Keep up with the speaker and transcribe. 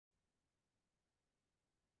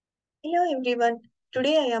Hello everyone.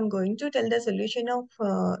 Today I am going to tell the solution of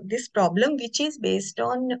this problem which is based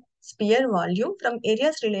on sphere volume from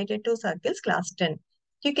areas related to circles class 10.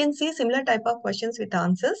 You can see similar type of questions with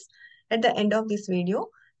answers at the end of this video,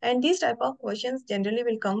 and these type of questions generally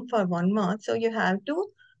will come for 1 mark, so you have to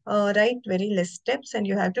write very less steps and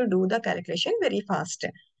you have to do the calculation very fast.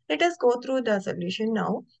 Let us go through the solution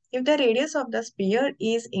now. If the radius of the sphere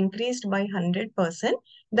is increased by 100%,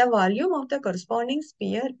 the volume of the corresponding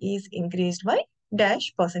sphere is increased by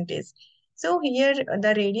dash percentage. So here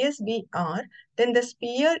the radius be r, then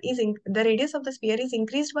the radius of the sphere is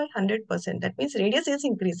increased by 100%. That means radius is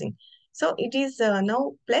increasing. So it is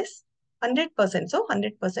now plus 100%. So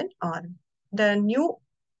 100% r. The new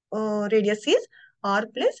radius is r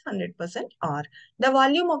plus 100% r. The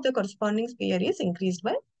volume of the corresponding sphere is increased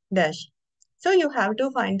by dash. So you have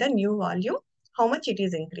to find the new volume, how much it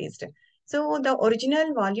is increased. So the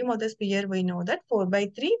original volume of the sphere, we know that 4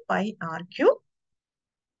 by 3 pi r cube.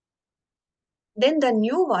 Then the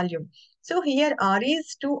new volume. So here r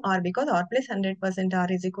is 2r because r plus 100% r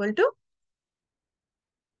is equal to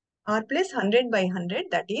r plus 100 by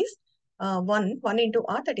 100, that is 1 into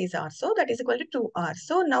r, that is r. So that is equal to 2r.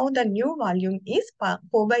 So now the new volume is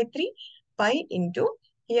 4 by 3 pi into,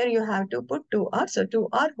 here you have to put 2r. So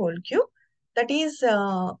 2r whole cube, that is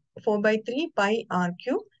 4 by 3 pi r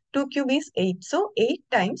cube. 2 cube is 8. So 8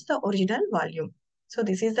 times the original volume. So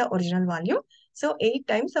this is the original volume. So 8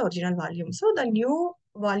 times the original volume. So the new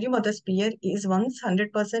volume of the sphere is once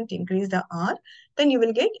 100% increase the r, then you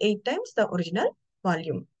will get 8 times the original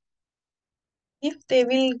volume. If they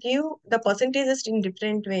will give the percentages in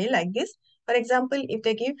different way like this, for example, if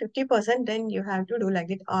they give 50%, then you have to do like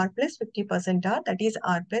it, r plus 50% r, that is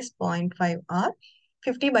r plus 0.5 r,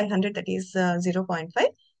 50 by 100, that is 0.5.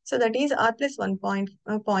 So that is r plus 1.5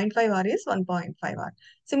 r is 1.5 r.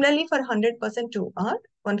 Similarly, for 100% 2 r,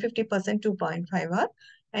 150% 2.5 r,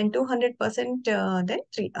 and 200% then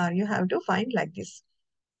 3 r. You have to find like this.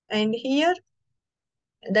 And here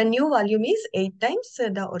the new volume is 8 times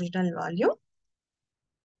the original volume.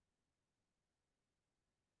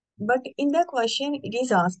 But in the question, it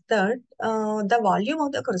is asked that the volume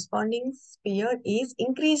of the corresponding sphere is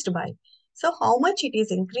increased by. So, how much it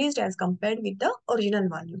is increased as compared with the original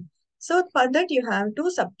volume? So, for that, you have to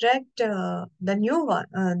subtract the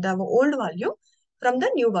old volume from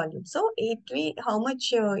the new volume. So, 8V, how much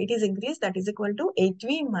it is increased? That is equal to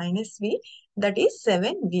 8V minus V, that is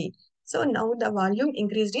 7V. So, now the volume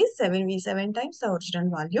increased is 7V, 7 times the original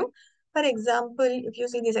volume. For example, if you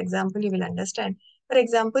see this example, you will understand. For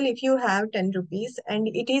example, if you have 10 rupees and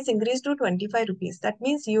it is increased to 25 rupees, that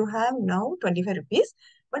means you have now 25 rupees.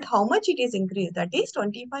 But how much it is increased? That is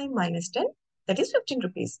 25 minus 10, that is 15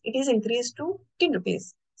 rupees. It is increased to 10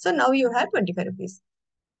 rupees. So now you have 25 rupees.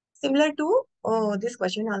 Similar to this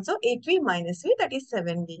question also, 8V minus V, that is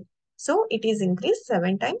 7V. So it is increased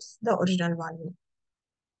 7 times the original value.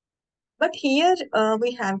 But here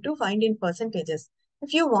we have to find in percentages.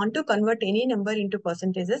 If you want to convert any number into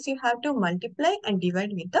percentages, you have to multiply and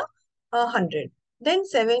divide with the 100. Then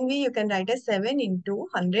 7V, you can write as 7 into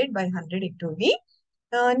 100 by 100 into V.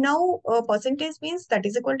 Now, percentage means that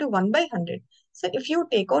is equal to 1 by 100. So, if you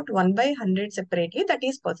take out 1 by 100 separately, that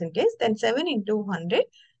is percentage, then 7 into 100,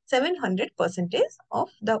 700 percentage of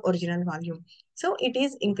the original volume. So, it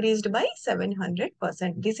is increased by 700%.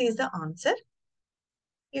 This is the answer.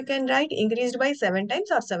 You can write increased by 7 times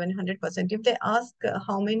or 700%. If they ask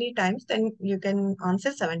how many times, then you can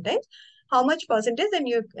answer 7 times. How much percentage, then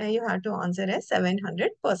you have to answer as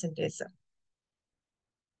 700 percentage.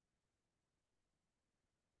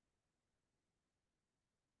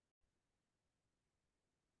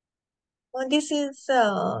 This is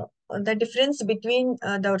the difference between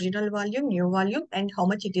the original volume, new volume, and how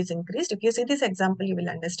much it is increased. If you see this example, you will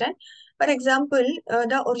understand. For example,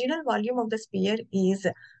 the original volume of the sphere is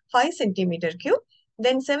 5 centimeter cube.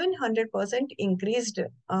 Then 700% increased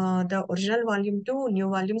the original volume to new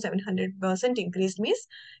volume. 700% increased means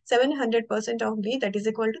 700% of V, that is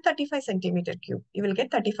equal to 35 centimeter cube. You will get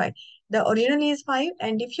 35. The original is 5,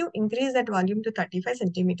 and if you increase that volume to 35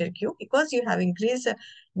 centimeter cube, because you have increased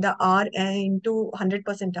the R into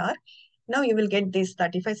 100% R. Now you will get this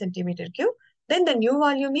 35 centimeter cube. Then the new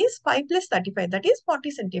volume is 5 plus 35, that is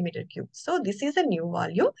 40 centimeter cube. So this is the new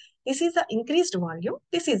volume. This is the increased volume.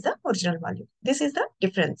 This is the original volume. This is the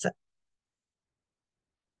difference.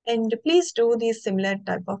 And please do these similar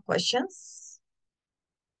type of questions.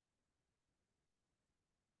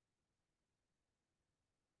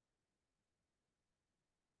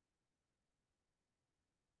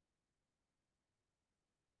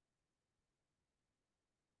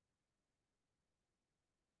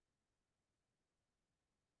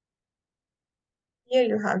 Here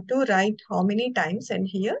you have to write how many times, and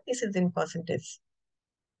here this is in percentage.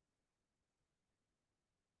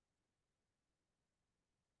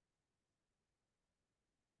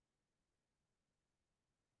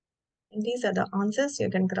 And these are the answers you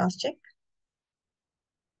can cross check.